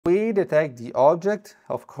We detect the object,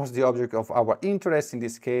 of course the object of our interest. In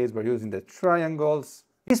this case we're using the triangles.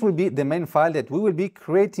 This will be the main file that we will be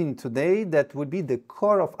creating today, that will be the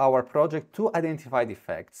core of our project to identify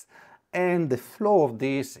defects. And the flow of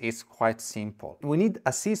this is quite simple. We need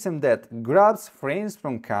a system that grabs frames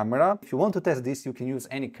from camera. If you want to test this, you can use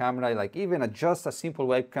any camera, like even just a simple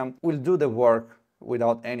webcam will do the work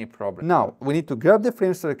without any problem. Now, we need to grab the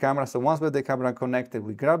frames to the camera. So once we have the camera connected,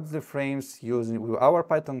 we grab the frames using our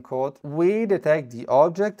Python code. We detect the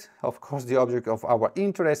object, of course the object of our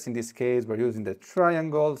interest. In this case, we're using the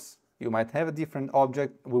triangles. You might have a different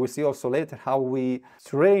object. We will see also later how we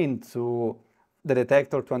train to the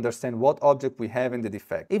detector to understand what object we have in the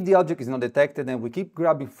defect. If the object is not detected, then we keep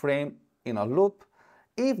grabbing frame in a loop.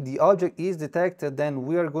 If the object is detected, then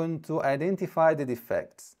we are going to identify the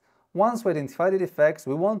defects. Once we identify the defects,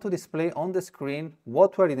 we want to display on the screen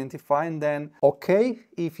what we're identifying, then okay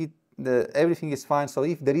if everything is fine. So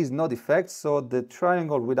if there is no defects, so the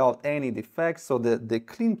triangle without any defects, so the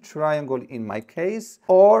clean triangle in my case,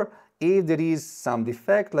 or if there is some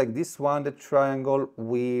defect like this one, the triangle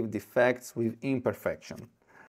with defects with imperfection.